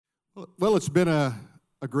Well, it's been a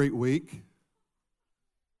great week.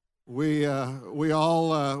 We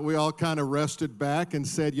all kind of rested back and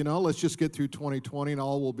said, let's just get through 2020 and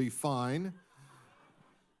all will be fine.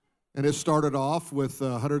 And it started off with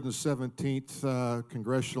the 117th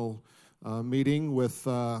congressional meeting with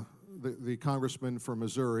the congressman from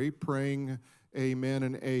Missouri praying amen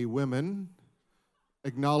and a women,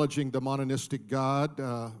 acknowledging the mononistic God,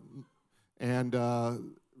 and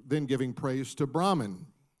then giving praise to Brahman.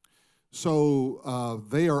 So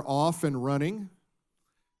they are off and running.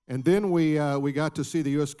 And then we got to see the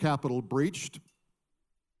U.S. Capitol breached.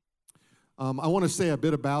 I want to say a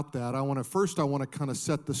bit about that. I want to kind of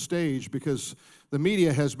set the stage because the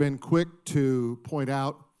media has been quick to point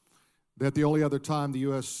out that the only other time the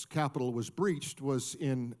U.S. Capitol was breached was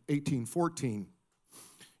in 1814.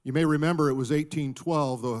 You may remember it was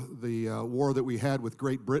 1812, the war that we had with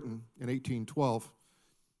Great Britain in 1812.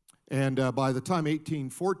 And by the time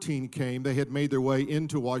 1814 came, they had made their way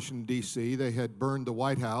into Washington, D.C. They had burned the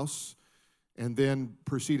White House and then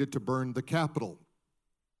proceeded to burn the Capitol.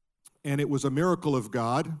 And it was a miracle of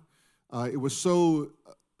God. It was so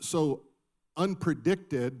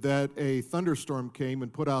unpredicted that a thunderstorm came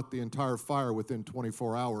and put out the entire fire within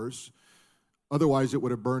 24 hours. Otherwise, it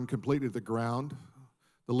would have burned completely to the ground.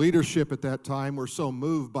 The leadership at that time were so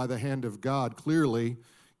moved by the hand of God, clearly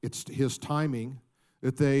it's His timing,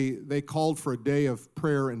 that they called for a day of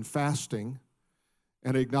prayer and fasting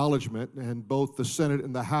and acknowledgement, and both the Senate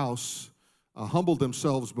and the House humbled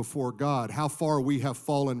themselves before God. How far we have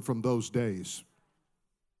fallen from those days.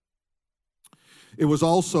 It was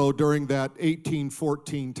also during that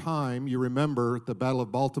 1814 time, you remember at the Battle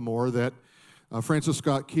of Baltimore, that Francis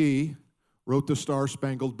Scott Key wrote the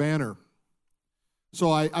Star-Spangled Banner. So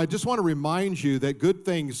I just want to remind you that good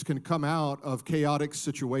things can come out of chaotic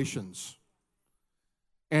situations.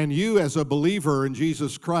 And you, as a believer in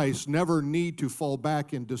Jesus Christ, never need to fall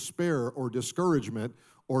back in despair or discouragement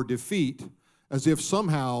or defeat as if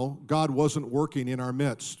somehow God wasn't working in our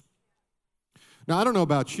midst. Now, I don't know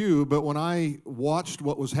about you, but when I watched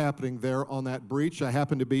what was happening there on that breach, I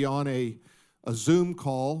happened to be on a Zoom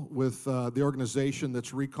call with the organization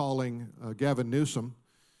that's recalling Gavin Newsom.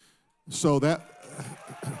 So that...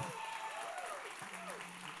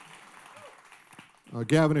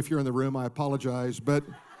 Gavin, if you're in the room, I apologize, but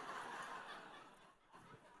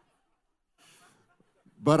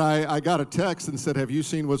I got a text and said, have you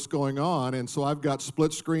seen what's going on? And so I've got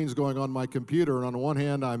split screens going on my computer, and on one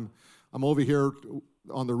hand, I'm over here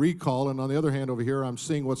on the recall, and on the other hand over here, I'm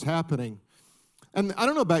seeing what's happening. And I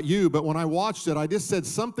don't know about you, but when I watched it, I just said,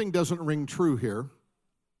 something doesn't ring true here.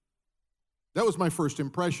 That was my first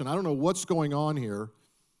impression. I don't know what's going on here.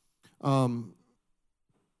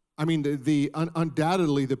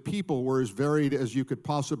 Undoubtedly, the people were as varied as you could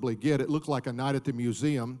possibly get. It looked like a night at the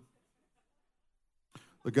museum.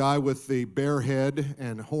 The guy with the bare head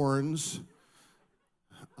and horns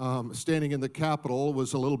standing in the Capitol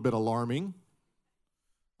was a little bit alarming.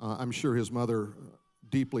 I'm sure his mother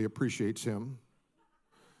deeply appreciates him.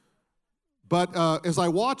 But as I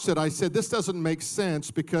watched it, I said, this doesn't make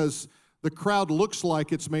sense because the crowd looks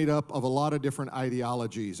like it's made up of a lot of different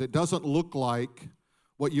ideologies. It doesn't look like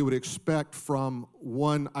what you would expect from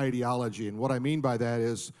one ideology. And what I mean by that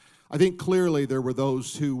is, I think clearly there were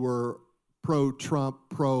those who were pro-Trump,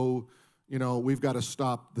 we've got to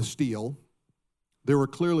stop the steal. There were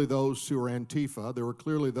clearly those who were Antifa. There were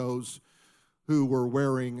clearly those who were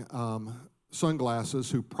wearing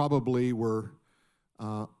sunglasses who probably were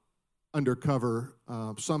undercover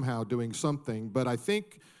somehow doing something. But I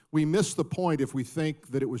think we miss the point if we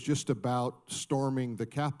think that it was just about storming the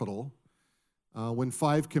Capitol. When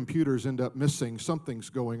 5 computers end up missing, something's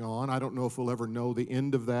going on. I don't know if we'll ever know the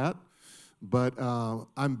end of that, but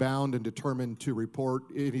I'm bound and determined to report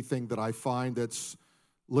anything that I find that's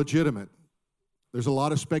legitimate. There's a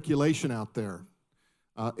lot of speculation out there.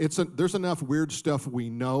 There's enough weird stuff we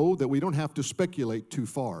know that we don't have to speculate too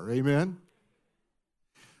far. Amen?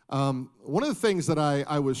 One of the things that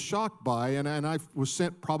I was shocked by, and I was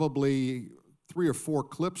sent probably 3 or 4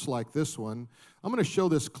 clips like this one. I'm going to show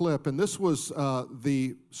this clip, and this was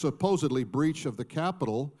the supposedly breach of the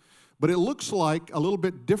Capitol, but it looks like a little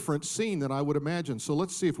bit different scene than I would imagine. So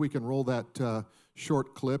let's see if we can roll that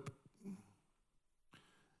short clip.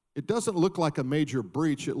 It doesn't look like a major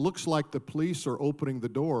breach. It looks like the police are opening the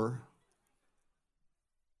door.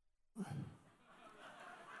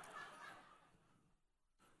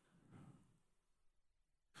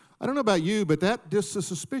 I don't know about you, but that just is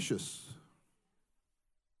suspicious.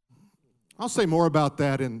 I'll say more about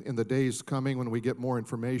that in the days coming when we get more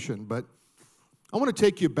information, but I want to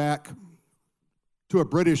take you back to a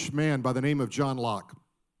British man by the name of John Locke.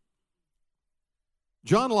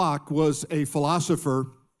 John Locke was a philosopher,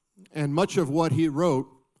 and much of what he wrote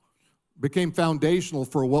became foundational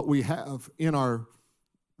for what we have in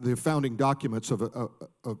the founding documents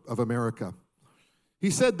of America. He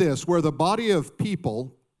said this: where the body of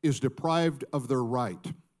people is deprived of their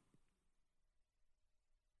right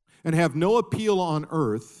and have no appeal on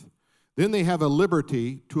earth, then they have a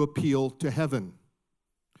liberty to appeal to heaven.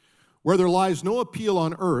 Where there lies no appeal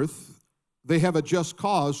on earth, they have a just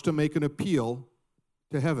cause to make an appeal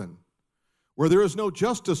to heaven. Where there is no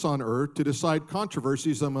justice on earth to decide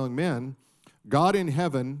controversies among men, God in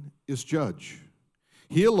heaven is judge.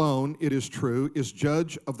 He alone, it is true, is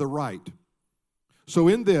judge of the right. So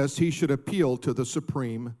in this, he should appeal to the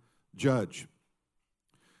supreme judge.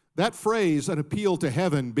 That phrase, an appeal to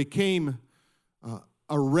heaven, became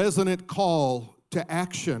a resonant call to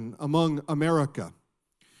action among America.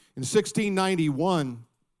 In 1691,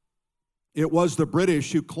 it was the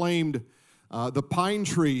British who claimed the pine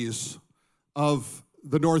trees of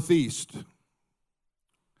the Northeast,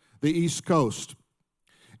 the East Coast.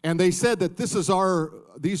 And they said that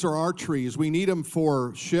these are our trees. We need them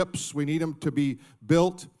for ships. We need them to be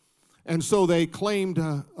built. And so they claimed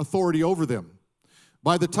authority over them.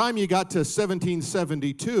 By the time you got to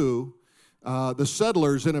 1772, the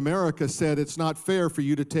settlers in America said it's not fair for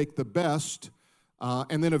you to take the best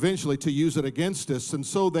and then eventually to use it against us. And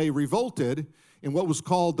so they revolted in what was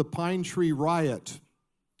called the Pine Tree Riot.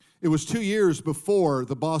 It was 2 years before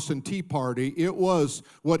the Boston Tea Party. It was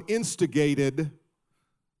what instigated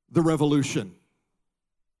the revolution.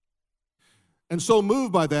 And so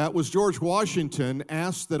moved by that was George Washington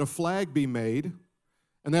asked that a flag be made,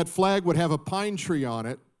 and that flag would have a pine tree on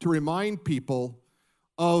it to remind people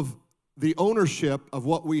of the ownership of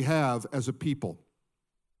what we have as a people.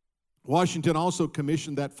 Washington also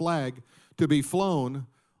commissioned that flag to be flown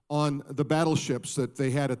on the battleships that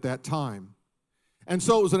they had at that time. And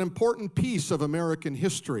so it was an important piece of American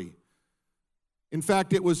history. In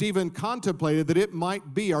fact, it was even contemplated that it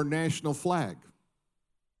might be our national flag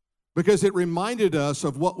because it reminded us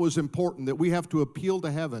of what was important, that we have to appeal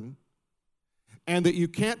to heaven and that you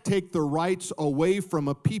can't take the rights away from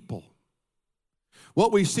a people.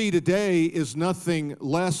 What we see today is nothing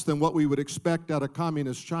less than what we would expect out of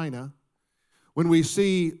communist China when we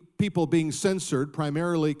see people being censored,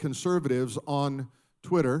 primarily conservatives, on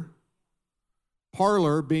Twitter,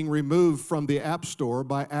 Parler being removed from the App Store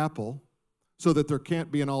by Apple so that there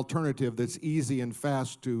can't be an alternative that's easy and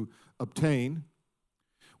fast to obtain.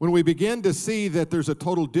 When we begin to see that there's a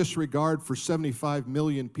total disregard for 75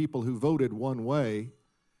 million people who voted one way,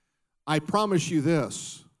 I promise you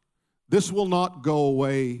this will not go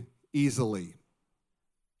away easily.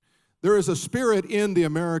 There is a spirit in the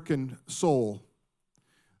American soul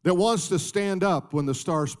that wants to stand up when the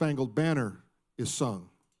Star-Spangled Banner is sung,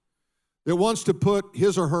 that wants to put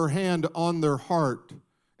his or her hand on their heart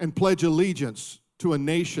and pledge allegiance to a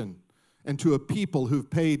nation and to a people who've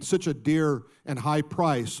paid such a dear and high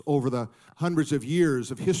price over the hundreds of years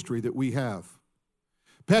of history that we have.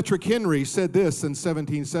 Patrick Henry said this in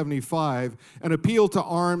 1775, "An appeal to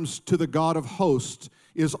arms to the God of hosts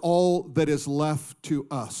is all that is left to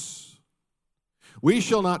us. We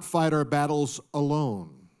shall not fight our battles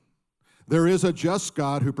alone. There is a just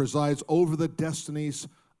God who presides over the destinies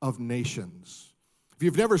of nations." If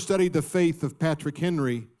you've never studied the faith of Patrick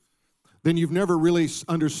Henry, then you've never really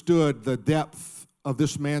understood the depth of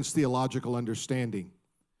this man's theological understanding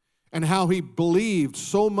and how he believed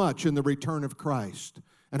so much in the return of Christ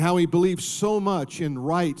and how he believed so much in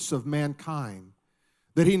rights of mankind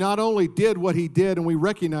that he not only did what he did, and we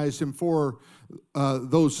recognize him for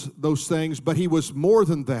those things, but he was more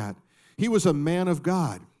than that. He was a man of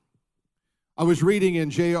God. I was reading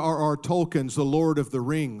in J.R.R. Tolkien's The Lord of the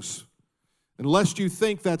Rings, and lest you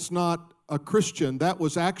think that's not a Christian, that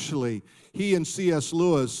was actually, he and C.S.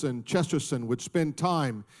 Lewis and Chesterton would spend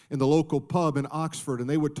time in the local pub in Oxford, and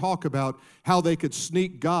they would talk about how they could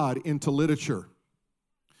sneak God into literature.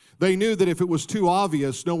 They knew that if it was too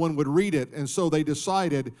obvious, no one would read it, and so they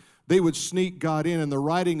decided they would sneak God in, and the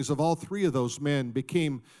writings of all three of those men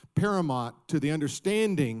became paramount to the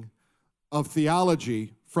understanding of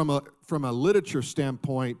theology from a literature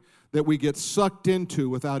standpoint that we get sucked into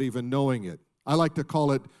without even knowing it. I like to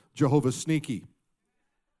call it Jehovah's Sneaky.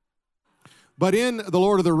 But in The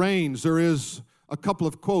Lord of the Rings, there is a couple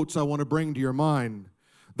of quotes I want to bring to your mind.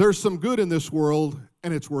 There's some good in this world,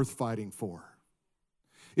 and it's worth fighting for.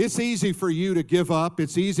 It's easy for you to give up.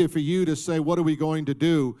 It's easy for you to say, what are we going to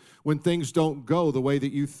do when things don't go the way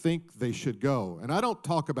that you think they should go? And I don't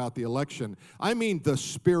talk about the election. I mean the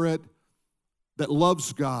spirit that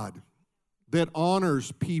loves God, that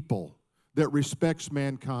honors people, that respects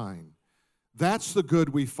mankind, That's the good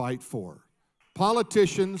we fight for.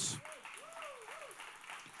 Politicians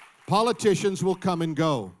will come and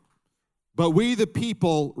go, but we the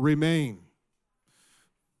people remain.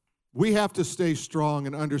 We have to stay strong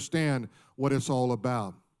and understand what it's all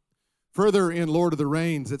about. Further in Lord of the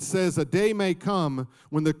Rings, it says, a day may come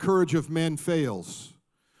when the courage of men fails,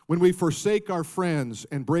 when we forsake our friends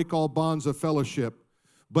and break all bonds of fellowship,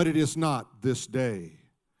 but it is not this day.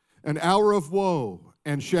 An hour of woe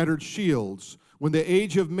and shattered shields, when the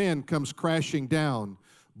age of men comes crashing down,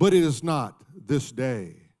 but it is not this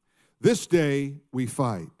day. This day we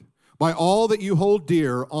fight. By all that you hold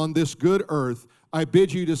dear on this good earth, I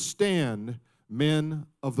bid you to stand, men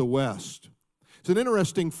of the West. It's an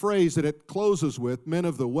interesting phrase that it closes with, men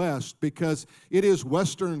of the West, because it is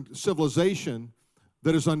Western civilization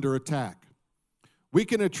that is under attack. We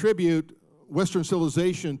can attribute Western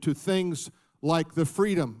civilization to things like the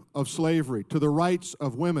freedom of slavery, to the rights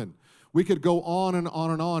of women. We could go on and on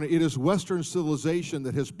and on. It is Western civilization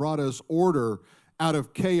that has brought us order out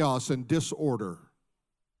of chaos and disorder.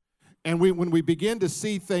 And when we begin to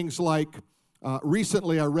see things like,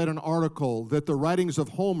 recently I read an article that the writings of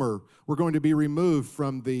Homer were going to be removed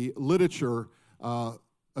from the literature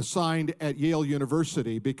assigned at Yale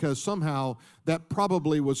University because somehow that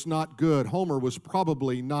probably was not good. Homer was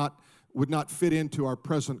probably would not fit into our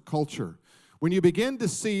present culture. When you begin to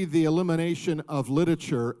see the elimination of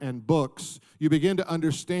literature and books, you begin to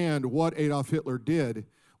understand what Adolf Hitler did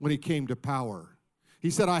when he came to power.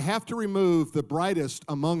 He said, I have to remove the brightest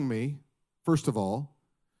among me, first of all,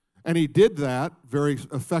 and he did that very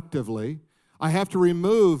effectively. I have to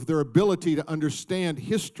remove their ability to understand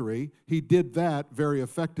history. He did that very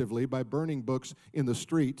effectively by burning books in the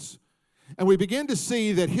streets. And we begin to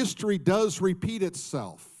see that history does repeat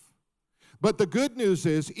itself. But the good news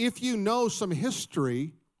is, if you know some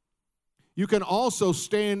history, you can also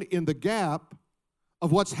stand in the gap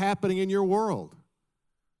of what's happening in your world.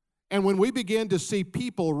 And when we begin to see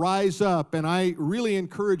people rise up, and I really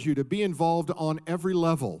encourage you to be involved on every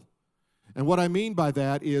level. And what I mean by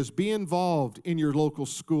that is be involved in your local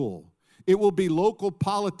school. It will be local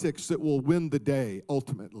politics that will win the day,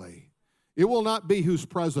 ultimately. It will not be who's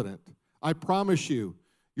president. I promise you,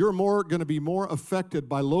 you're going to be more affected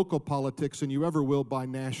by local politics than you ever will by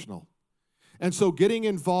national. And so getting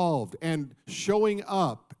involved and showing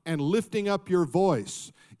up and lifting up your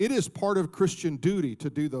voice, it is part of Christian duty to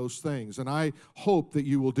do those things, and I hope that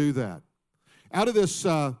you will do that. Out of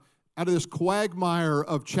this quagmire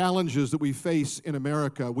of challenges that we face in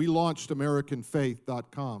America, we launched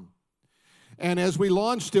AmericanFaith.com. And as we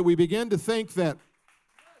launched it, we began to think that,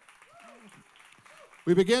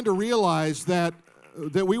 we began to realize that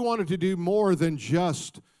we wanted to do more than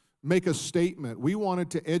just make a statement. We wanted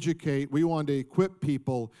to educate, we wanted to equip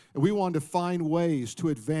people, and we wanted to find ways to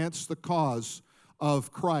advance the cause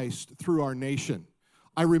of Christ through our nation.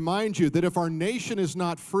 I remind you that if our nation is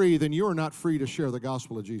not free, then you are not free to share the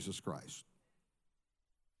gospel of Jesus Christ.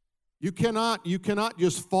 You cannot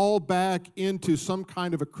just fall back into some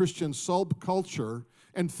kind of a Christian subculture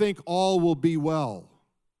and think all will be well.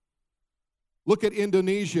 Look at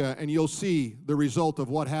Indonesia and you'll see the result of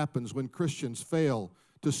what happens when Christians fail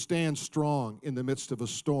to stand strong in the midst of a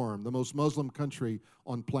storm, the most Muslim country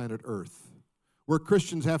on planet Earth, where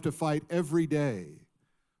Christians have to fight every day.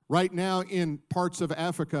 Right now in parts of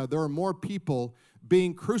Africa, there are more people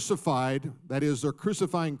being crucified, that is, they're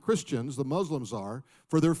crucifying Christians, the Muslims are,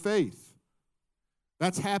 for their faith.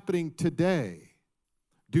 That's happening today.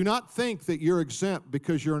 Do not think that you're exempt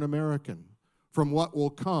because you're an American from what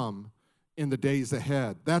will come in the days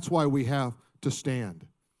ahead. That's why we have to stand.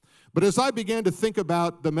 But as I began to think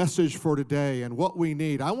about the message for today and what we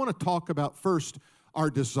need, I want to talk about first our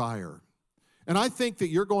desire. And I think that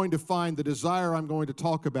you're going to find the desire I'm going to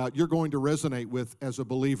talk about, you're going to resonate with as a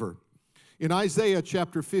believer. In Isaiah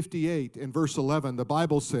chapter 58 and verse 11, the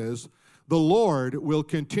Bible says, "The Lord will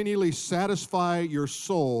continually satisfy your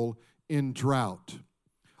soul in drought."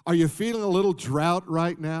 Are you feeling a little drought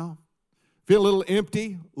right now? Feel a little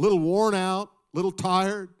empty, a little worn out, a little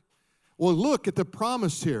tired? Well, look at the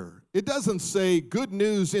promise here. It doesn't say good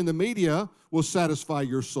news in the media will satisfy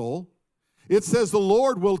your soul. It says the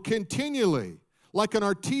Lord will continually, like an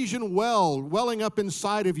artesian well welling up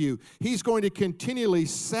inside of you, He's going to continually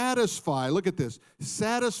satisfy, look at this,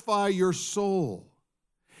 satisfy your soul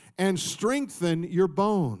and strengthen your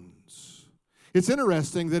bones. It's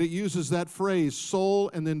interesting that it uses that phrase, soul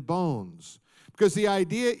and then bones, because the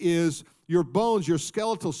idea is your bones, your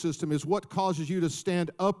skeletal system is what causes you to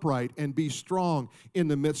stand upright and be strong in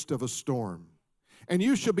the midst of a storm. And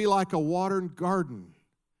you should be like a watered garden.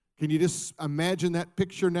 Can you just imagine that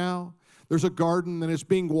picture now? There's a garden and it's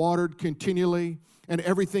being watered continually, and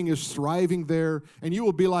everything is thriving there, and you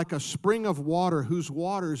will be like a spring of water whose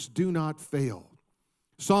waters do not fail.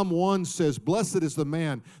 Psalm 1 says, "Blessed is the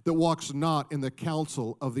man that walks not in the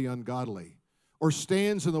counsel of the ungodly, or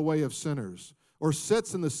stands in the way of sinners, or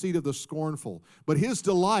sits in the seat of the scornful. But his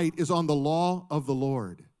delight is on the law of the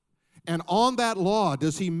Lord. And on that law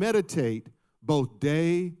does he meditate both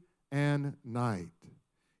day and night.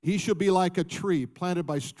 He shall be like a tree planted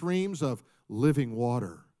by streams of living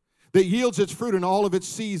water, that yields its fruit in all of its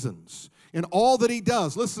seasons. In all that he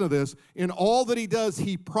does," listen to this, "in all that he does,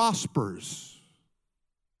 he prospers.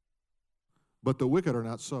 But the wicked are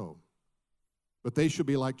not so. But they shall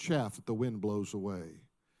be like chaff that the wind blows away."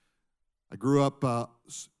 I grew up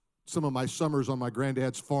some of my summers on my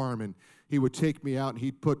granddad's farm, and he would take me out, and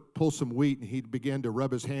he'd pull some wheat, and he'd begin to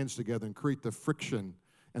rub his hands together and create the friction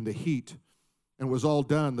and the heat. And it was all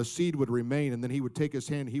done. The seed would remain, and then he would take his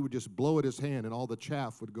hand, he would just blow at his hand, and all the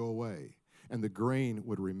chaff would go away, and the grain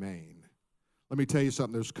would remain. Let me tell you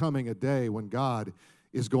something. There's coming a day when God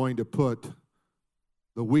is going to put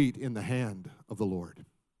the wheat in the hand of the Lord.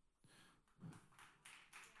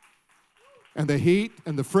 And the heat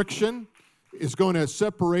and the friction is going to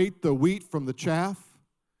separate the wheat from the chaff.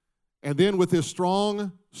 And then with his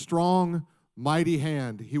strong, strong, mighty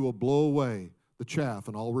hand, he will blow away the chaff,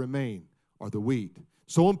 and all remain are the wheat.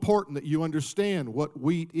 So important that you understand what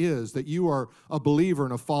wheat is, that you are a believer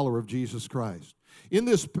and a follower of Jesus Christ. In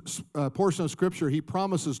this portion of Scripture, he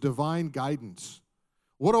promises divine guidance.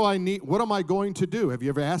 What do I need? What am I going to do? Have you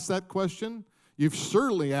ever asked that question? You've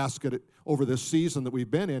certainly asked it over this season that we've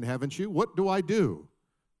been in, haven't you? What do I do?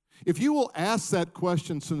 If you will ask that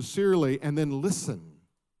question sincerely and then listen.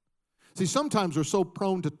 See, sometimes we're so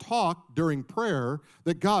prone to talk during prayer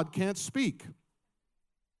that God can't speak.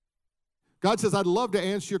 God says, "I'd love to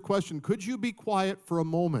answer your question. Could you be quiet for a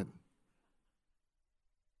moment?"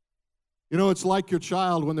 You know, it's like your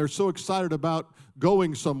child when they're so excited about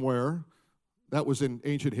going somewhere. That was in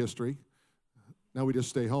ancient history. Now we just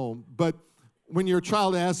stay home. But when your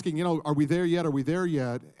child asking, you know, "Are we there yet? Are we there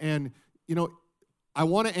yet?" And, you know, "I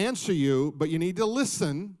want to answer you, but you need to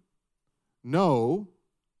listen." No.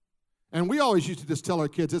 And we always used to just tell our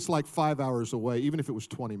kids it's like 5 hours away, even if it was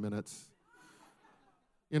 20 minutes.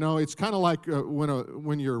 You know, it's kind of like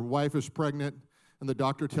when your wife is pregnant and the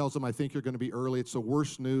doctor tells them, "I think you're going to be early." It's the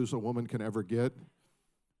worst news a woman can ever get,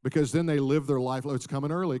 because then they live their life, "Oh, it's coming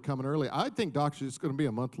early, coming early." I think doctors, it's going to be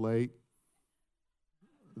a month late.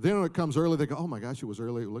 Then when it comes early, they go, "Oh my gosh, it was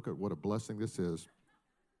early. Look at what a blessing this is."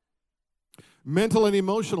 Mental and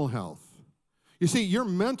emotional health. You see, your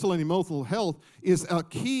mental and emotional health is a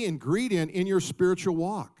key ingredient in your spiritual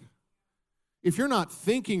walk. If you're not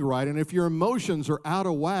thinking right, and if your emotions are out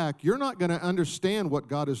of whack, you're not going to understand what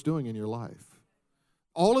God is doing in your life.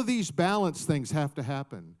 All of these balance things have to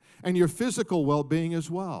happen, and your physical well-being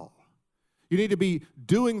as well. You need to be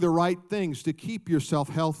doing the right things to keep yourself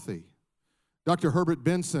healthy. Dr. Herbert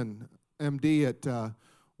Benson, MD at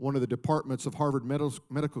one of the departments of Harvard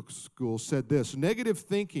Medical School, said this: "Negative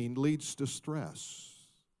thinking leads to stress,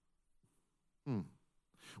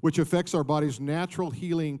 which affects our body's natural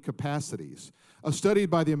healing capacities. A study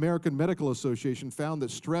by the American Medical Association found that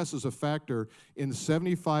stress is a factor in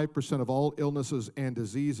 75% of all illnesses and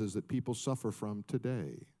diseases that people suffer from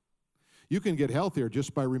today." You can get healthier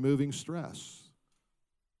just by removing stress.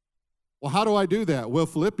 Well, how do I do that? Well,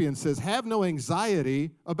 Philippians says, "Have no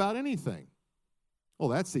anxiety about anything." Well,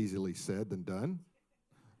 that's easily said than done,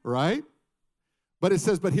 right? But it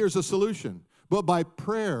says, but here's a solution. "But by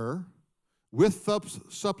prayer, with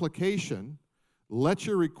supplication, let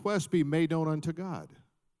your requests be made known unto God.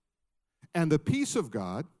 And the peace of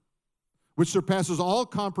God, which surpasses all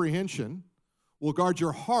comprehension, will guard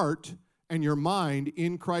your heart and your mind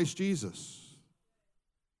in Christ Jesus."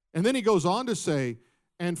 And then he goes on to say,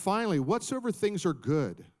 "And finally, whatsoever things are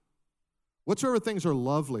good, whatsoever things are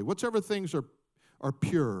lovely, whatsoever things are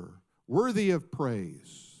pure, worthy of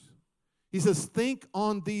praise." He says, think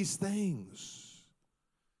on these things.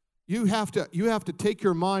 You have to take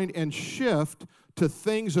your mind and shift to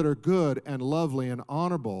things that are good and lovely and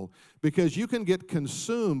honorable, because you can get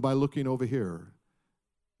consumed by looking over here.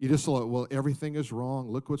 You just thought, "Well, everything is wrong.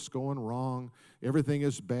 Look what's going wrong. Everything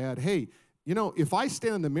is bad." Hey, you know, if I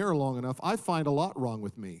stand in the mirror long enough, I find a lot wrong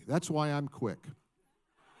with me. That's why I'm quick.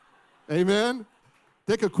 Amen?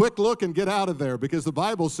 Take a quick look and get out of there, because the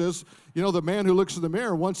Bible says, you know, the man who looks in the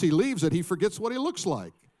mirror, once he leaves it, he forgets what he looks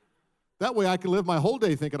like. That way I can live my whole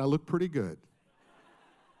day thinking I look pretty good.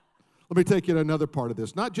 Let me take you to another part of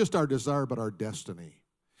this. Not just our desire, but our destiny.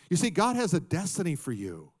 You see, God has a destiny for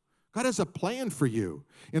you. God has a plan for you.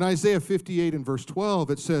 In Isaiah 58 and verse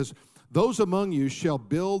 12, it says, those among you shall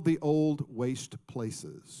build the old waste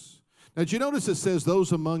places. Now, did you notice it says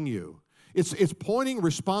those among you? It's pointing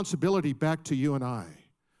responsibility back to you and I.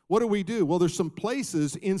 What do we do? Well, there's some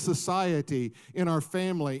places in society, in our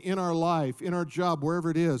family, in our life, in our job,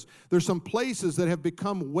 wherever it is. There's some places that have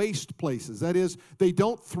become waste places. That is, they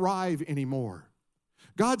don't thrive anymore.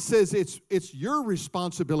 God says it's your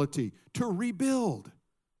responsibility to rebuild.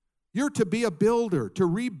 You're to be a builder, to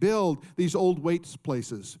rebuild these old waste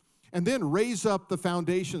places, and then raise up the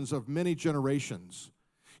foundations of many generations.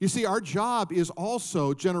 You see, our job is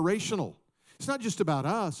also generational. It's not just about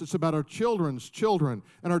us, it's about our children's children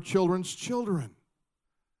and our children's children.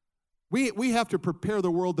 We have to prepare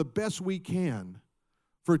the world the best we can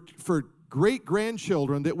for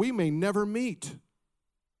great-grandchildren that we may never meet.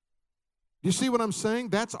 You see what I'm saying?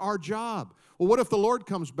 That's our job. Well, what if the Lord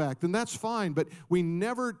comes back? Then that's fine, but we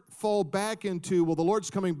never fall back into, well, the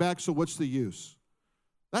Lord's coming back, so what's the use?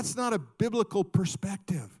 That's not a biblical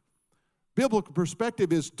perspective. Biblical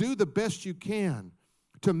perspective is do the best you can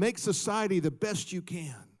to make society the best you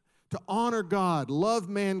can, to honor God, love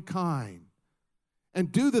mankind,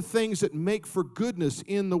 and do the things that make for goodness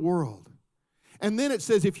in the world. And then it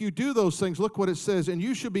says, if you do those things, look what it says, and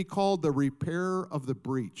you should be called the repairer of the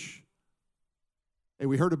breach. Hey,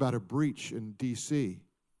 we heard about a breach in D.C.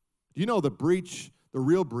 Do you know the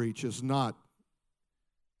real breach is not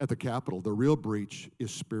at the Capitol. The real breach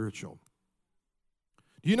is spiritual.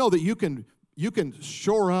 Do you know that you can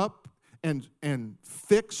shore up and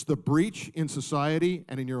fix the breach in society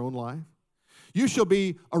and in your own life? You shall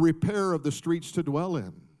be a repairer of the streets to dwell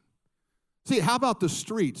in. See, how about the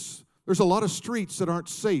streets? There's a lot of streets that aren't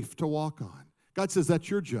safe to walk on. God says that's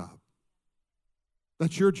your job.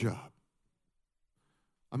 That's your job.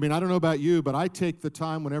 I mean, I don't know about you, but I take the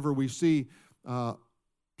time whenever we see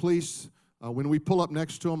police, when we pull up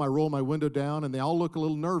next to them, I roll my window down, and they all look a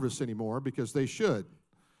little nervous anymore because they should.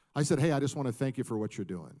 I said, hey, I just want to thank you for what you're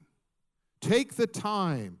doing. Take the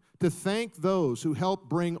time to thank those who help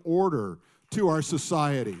bring order to our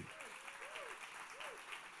society.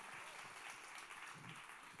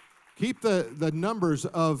 Keep the numbers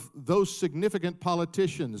of those significant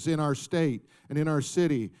politicians in our state and in our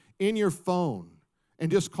city in your phone, and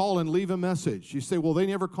just call and leave a message. You say, well, they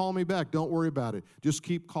never call me back. Don't worry about it. Just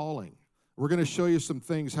keep calling. We're going to show you some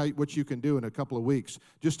things, what you can do in a couple of weeks,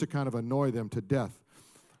 just to kind of annoy them to death.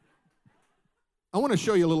 I want to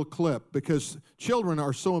show you a little clip because children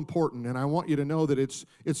are so important, and I want you to know that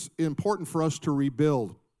it's important for us to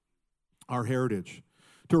rebuild our heritage,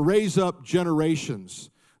 to raise up generations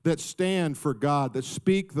that stand for God, that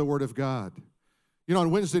speak the Word of God. You know,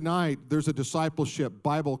 on Wednesday night, there's a discipleship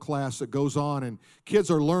Bible class that goes on, and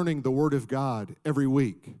kids are learning the Word of God every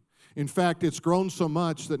week. In fact, it's grown so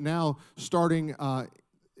much that now, starting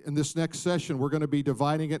in this next session, we're going to be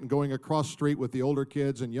dividing it and going across street with the older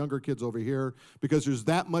kids and younger kids over here because there's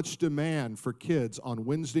that much demand for kids on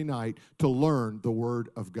Wednesday night to learn the Word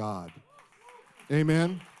of God.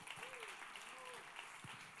 Amen?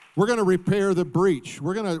 We're going to repair the breach.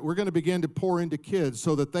 We're going to begin to pour into kids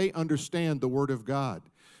so that they understand the Word of God.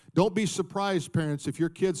 Don't be surprised, parents, if your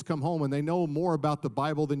kids come home and they know more about the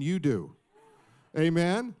Bible than you do.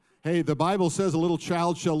 Amen? Hey, the Bible says a little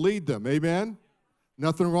child shall lead them. Amen?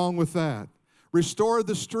 Nothing wrong with that. Restore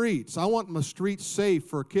the streets. I want my streets safe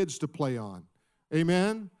for kids to play on.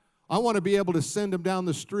 Amen? I want to be able to send them down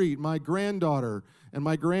the street, my granddaughter and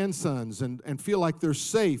my grandsons, and feel like they're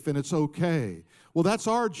safe and it's okay. Well, that's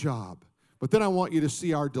our job. But then I want you to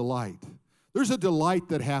see our delight. There's a delight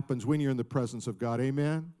that happens when you're in the presence of God.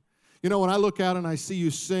 Amen? You know, when I look out and I see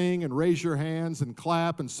you sing and raise your hands and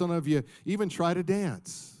clap, and some of you even try to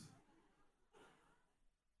dance.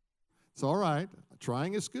 It's all right.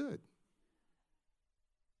 Trying is good.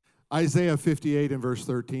 Isaiah 58 and verse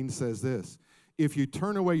 13 says this, if you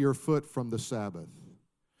turn away your foot from the Sabbath,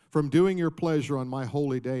 from doing your pleasure on my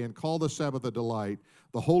holy day, and call the Sabbath a delight,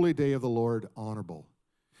 the holy day of the Lord honorable.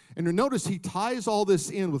 And you notice he ties all this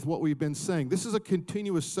in with what we've been saying. This is a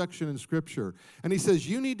continuous section in Scripture. And he says,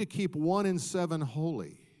 you need to keep 1 in 7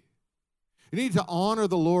 holy. You need to honor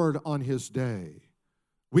the Lord on his day.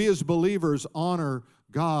 We as believers honor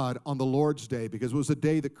God on the Lord's day because it was the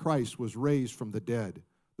day that Christ was raised from the dead,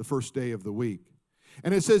 the first day of the week.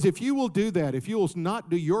 And it says, if you will do that, if you will not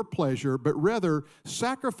do your pleasure, but rather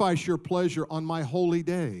sacrifice your pleasure on my holy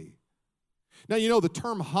day. Now, you know, the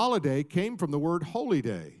term holiday came from the word holy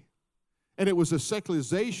day, and it was a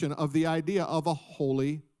secularization of the idea of a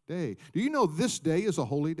holy day. Do you know this day is a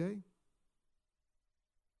holy day?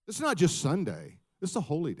 It's not just Sunday. It's a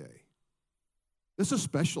holy day. It's a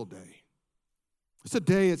special day. It's a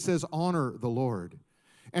day it says honor the Lord.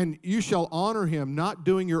 And you shall honor him, not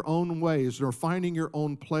doing your own ways, nor finding your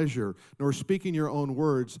own pleasure, nor speaking your own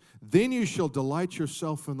words. Then you shall delight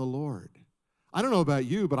yourself in the Lord. I don't know about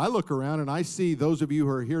you, but I look around and I see those of you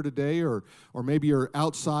who are here today, or maybe you're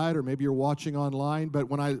outside, or maybe you're watching online, but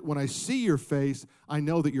when I see your face, I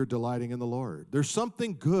know that you're delighting in the Lord. There's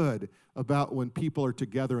something good about when people are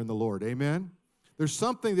together in the Lord. Amen? There's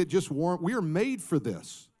something that just we are made for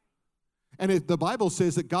this. And the Bible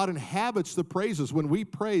says that God inhabits the praises. When we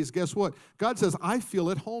praise, guess what? God says, I feel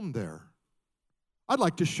at home there. I'd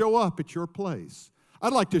like to show up at your place.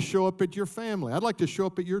 I'd like to show up at your family. I'd like to show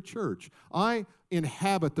up at your church. I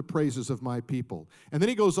inhabit the praises of my people. And then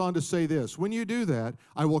he goes on to say this, when you do that,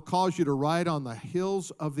 I will cause you to ride on the hills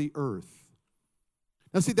of the earth.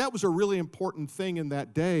 Now see, that was a really important thing in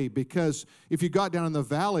that day, because if you got down in the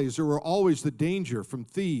valleys, there were always the danger from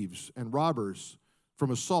thieves and robbers, from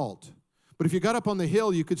assault. But if you got up on the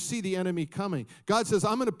hill, you could see the enemy coming. God says,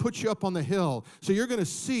 I'm going to put you up on the hill, so you're going to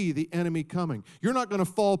see the enemy coming. You're not going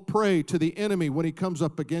to fall prey to the enemy when he comes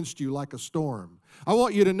up against you like a storm. I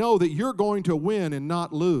want you to know that you're going to win and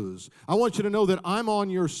not lose. I want you to know that I'm on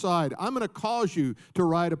your side. I'm going to cause you to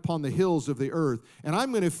ride upon the hills of the earth, and I'm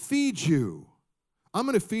going to feed you. I'm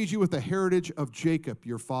going to feed you with the heritage of Jacob,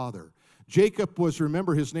 your father. Jacob was,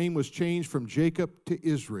 remember, his name was changed from Jacob to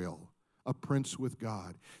Israel, a prince with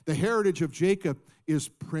God. The heritage of Jacob is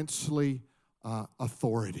princely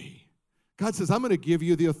authority. God says, I'm going to give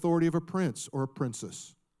you the authority of a prince or a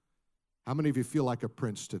princess. How many of you feel like a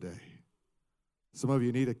prince today? Some of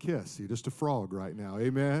you need a kiss. You're just a frog right now.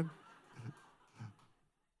 Amen?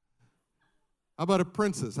 How about a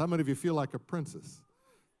princess? How many of you feel like a princess?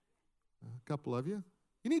 A couple of you.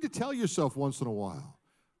 You need to tell yourself once in a while,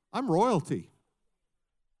 I'm royalty.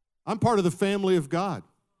 I'm part of the family of God.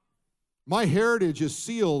 My heritage is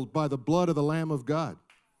sealed by the blood of the Lamb of God.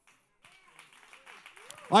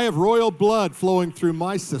 I have royal blood flowing through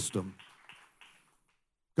my system.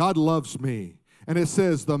 God loves me. And it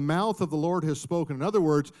says, the mouth of the Lord has spoken. In other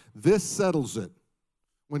words, this settles it.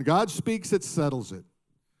 When God speaks, it settles it.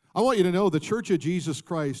 I want you to know the Church of Jesus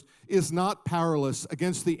Christ is not powerless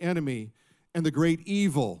against the enemy and the great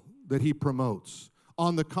evil that he promotes.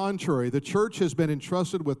 On the contrary, the church has been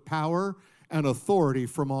entrusted with power and authority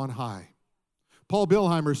from on high. Paul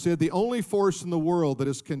Bilheimer said, the only force in the world that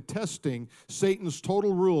is contesting Satan's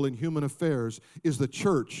total rule in human affairs is the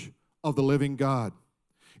church of the living God.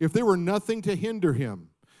 If there were nothing to hinder him,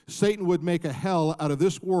 Satan would make a hell out of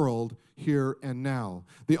this world here and now.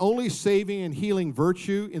 The only saving and healing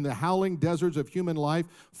virtue in the howling deserts of human life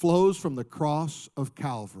flows from the cross of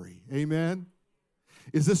Calvary. Amen?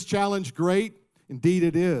 Is this challenge great? Indeed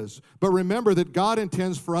it is. But remember that God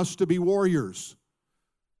intends for us to be warriors.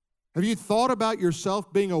 Have you thought about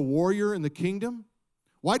yourself being a warrior in the kingdom?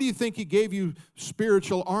 Why do you think he gave you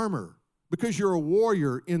spiritual armor? Because you're a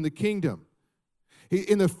warrior in the kingdom.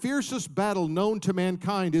 In the fiercest battle known to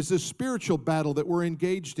mankind is this spiritual battle that we're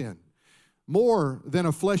engaged in. More than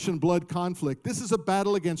a flesh and blood conflict. This is a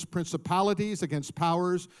battle against principalities, against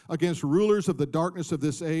powers, against rulers of the darkness of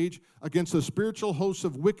this age, against the spiritual hosts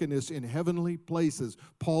of wickedness in heavenly places,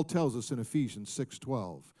 Paul tells us in Ephesians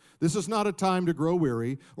 6:12. This is not a time to grow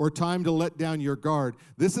weary or a time to let down your guard.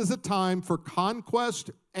 This is a time for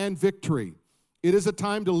conquest and victory. It is a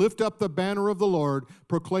time to lift up the banner of the Lord,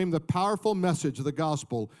 proclaim the powerful message of the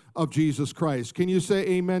gospel of Jesus Christ. Can you say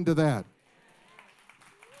amen to that?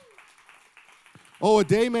 Oh, a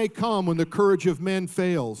day may come when the courage of men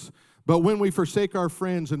fails, but when we forsake our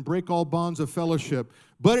friends and break all bonds of fellowship.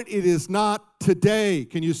 But it is not today.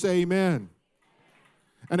 Can you say amen?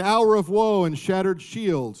 An hour of woe and shattered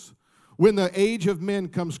shields, when the age of men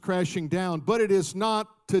comes crashing down. But it is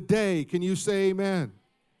not today. Can you say amen?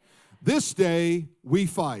 This day we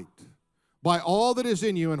fight. By all that is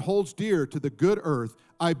in you and holds dear to the good earth,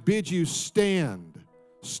 I bid you stand.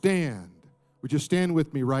 Stand. Would you stand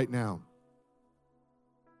with me right now?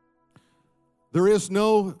 There is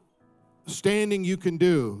no standing you can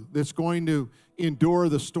do that's going to endure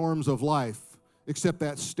the storms of life except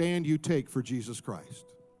that stand you take for Jesus Christ.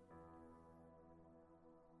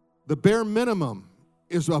 The bare minimum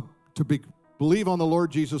is believe on the Lord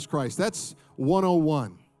Jesus Christ. That's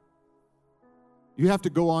 101. You have to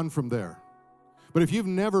go on from there. But if you've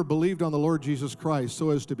never believed on the Lord Jesus Christ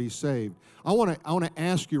so as to be saved, I want to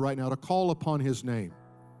ask you right now to call upon His name.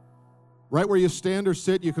 Right where you stand or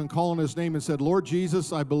sit, you can call on His name and say, Lord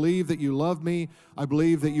Jesus, I believe that you love me. I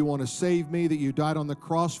believe that you want to save me, that you died on the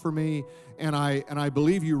cross for me, and I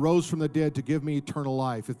believe you rose from the dead to give me eternal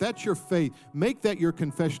life. If that's your faith, make that your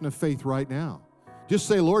confession of faith right now. Just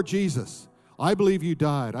say, Lord Jesus, I believe you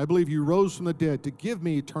died. I believe you rose from the dead to give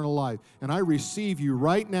me eternal life. And I receive you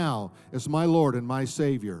right now as my Lord and my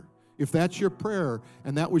Savior. If that's your prayer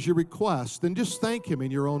and that was your request, then just thank Him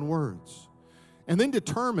in your own words. And then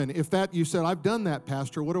determine if that you said, I've done that,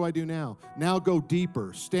 Pastor, what do I do now? Now go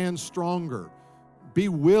deeper, stand stronger. Be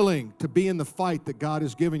willing to be in the fight that God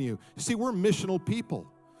has given you. See, we're missional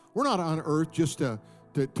people. We're not on earth just to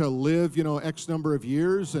live, X number of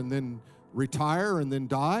years and then retire and then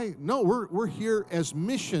die. No, we're here as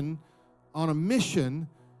on a mission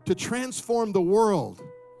to transform the world,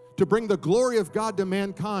 to bring the glory of God to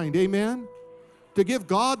mankind. Amen? To give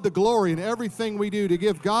God the glory in everything we do, to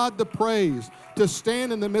give God the praise, to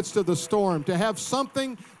stand in the midst of the storm, to have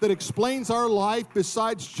something that explains our life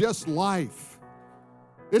besides just life.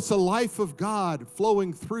 It's the life of God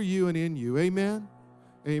flowing through you and in you. Amen?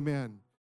 Amen.